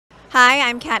Hi,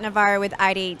 I'm Cat Navarro with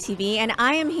IdeateTV, and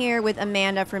I am here with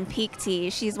Amanda from Pique Tea.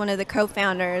 She's one of the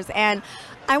co-founders, and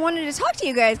I wanted to talk to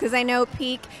you guys because I know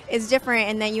Pique is different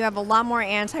in that you have a lot more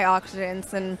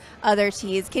antioxidants than other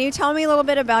teas. Can you tell me a little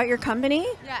bit about your company?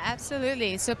 Yeah,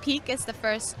 absolutely. So Pique is the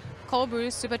first cold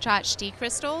brew supercharged tea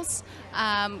crystals.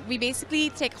 We basically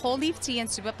take whole leaf tea and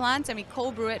super plants and we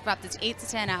cold brew it for up to 8 to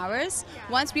 10 hours.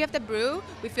 Once we have the brew,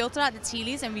 we filter out the tea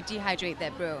leaves and we dehydrate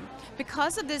that brew.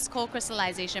 Because of this cold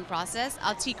crystallization process,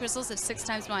 our tea crystals have 6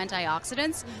 times more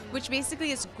antioxidants, which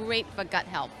basically is great for gut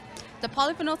health. The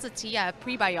polyphenols of tea are a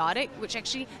prebiotic, which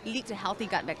actually lead to healthy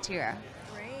gut bacteria.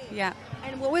 Yeah.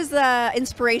 And what was the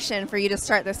inspiration for you to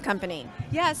start this company?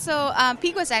 Yeah, so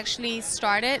Pique was actually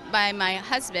started by my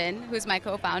husband, who's my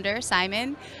co-founder,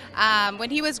 Simon. When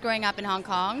he was growing up in Hong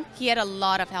Kong, he had a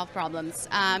lot of health problems.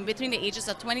 Between the ages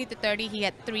of 20 to 30, he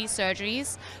had 3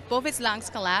 surgeries. Both his lungs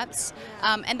collapsed.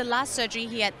 And the last surgery,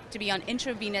 he had to be on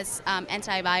intravenous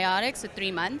antibiotics for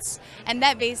 3 months. And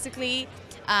that basically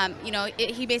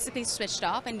he basically switched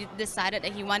off and decided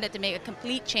that he wanted to make a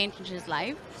complete change in his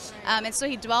life. And so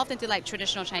he delved into like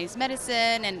traditional Chinese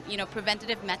medicine and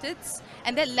preventative methods.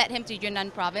 And that led him to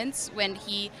Yunnan province when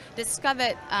he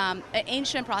discovered an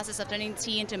ancient process of turning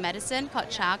tea into medicine called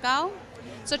cha gao.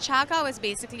 So cha gao is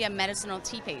basically a medicinal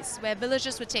tea paste where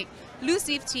villagers would take loose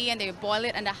leaf tea and they would boil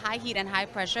it under high heat and high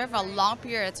pressure for a long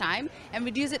period of time and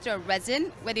reduce it to a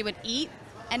resin where they would eat.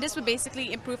 And this would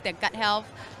basically improve their gut health,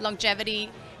 longevity,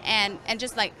 and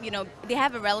just like, they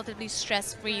have a relatively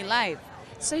stress-free life.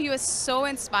 So he was so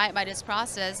inspired by this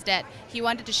process that he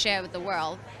wanted to share it with the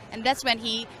world. And that's when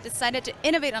he decided to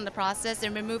innovate on the process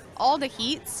and remove all the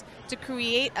heats to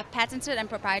create a patented and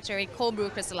proprietary cold brew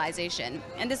crystallization.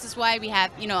 And this is why we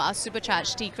have, our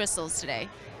supercharged tea crystals today.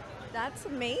 That's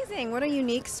amazing. What a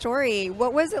unique story.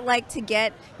 What was it like to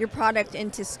get your product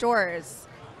into stores?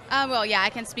 Well, yeah, I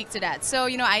can speak to that. So,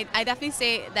 I definitely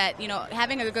say that,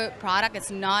 having a good product is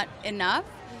not enough.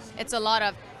 It's a lot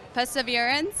of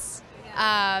perseverance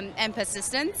and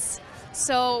persistence.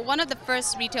 So one of the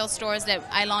first retail stores that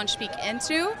I launched Pique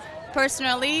into,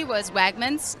 personally, was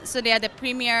Wegmans. So they are the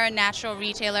premier natural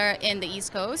retailer in the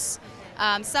East Coast.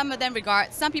 Some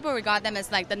people regard them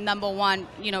as like the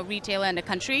 #1, retailer in the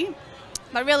country.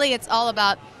 But really, it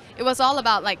was all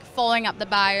about like following up the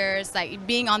buyers, like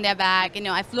being on their back.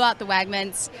 I flew out to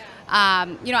Wegmans.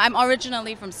 I'm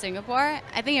originally from Singapore.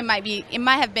 I think it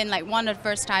might have been like one of the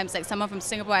first times like someone from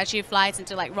Singapore actually flies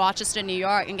into like Rochester, New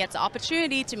York, and gets the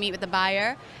opportunity to meet with the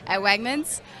buyer at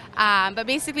Wegmans. But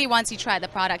basically, once he tried the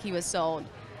product, he was sold.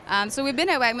 So we've been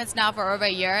at Wegmans now for over a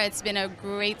year. It's been a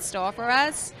great store for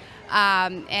us,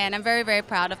 and I'm very, very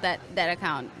proud of that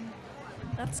account.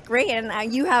 That's great,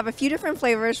 and you have a few different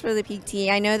flavors for the Pique tea.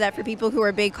 I know that for people who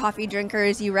are big coffee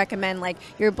drinkers, you recommend like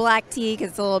your black tea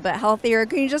because it's a little bit healthier.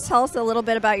 Can you just tell us a little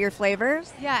bit about your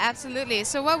flavors? Yeah, absolutely.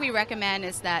 So what we recommend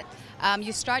is that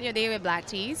you start your day with black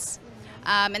teas,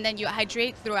 and then you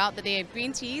hydrate throughout the day with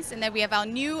green teas, and then we have our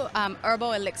new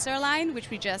herbal elixir line,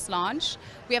 which we just launched.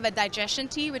 We have a digestion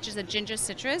tea, which is a ginger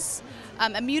citrus,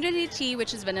 immunity tea,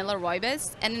 which is vanilla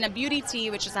rooibos, and then a beauty tea,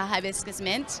 which is a hibiscus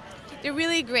mint. They're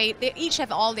really great. They each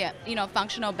have all their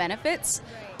functional benefits,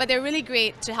 but they're really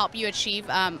great to help you achieve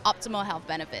optimal health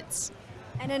benefits.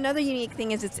 And another unique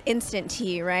thing is it's instant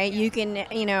tea, right? You can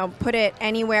put it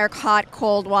anywhere, hot,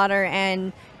 cold water,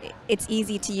 and it's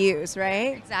easy to use,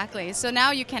 right? Exactly. So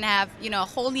now you can have a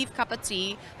whole leaf cup of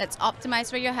tea that's optimized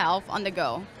for your health on the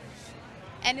go,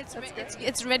 and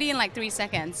it's ready in like 3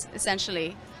 seconds,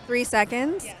 essentially. 3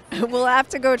 seconds? Yes. We'll have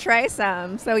to go try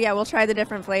some. So yeah, we'll try the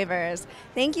different flavors.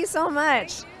 Thank you so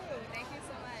much. Thank you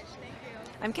so much. Thank you.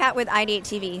 I'm Kat with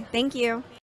IdeateTV. Thank you.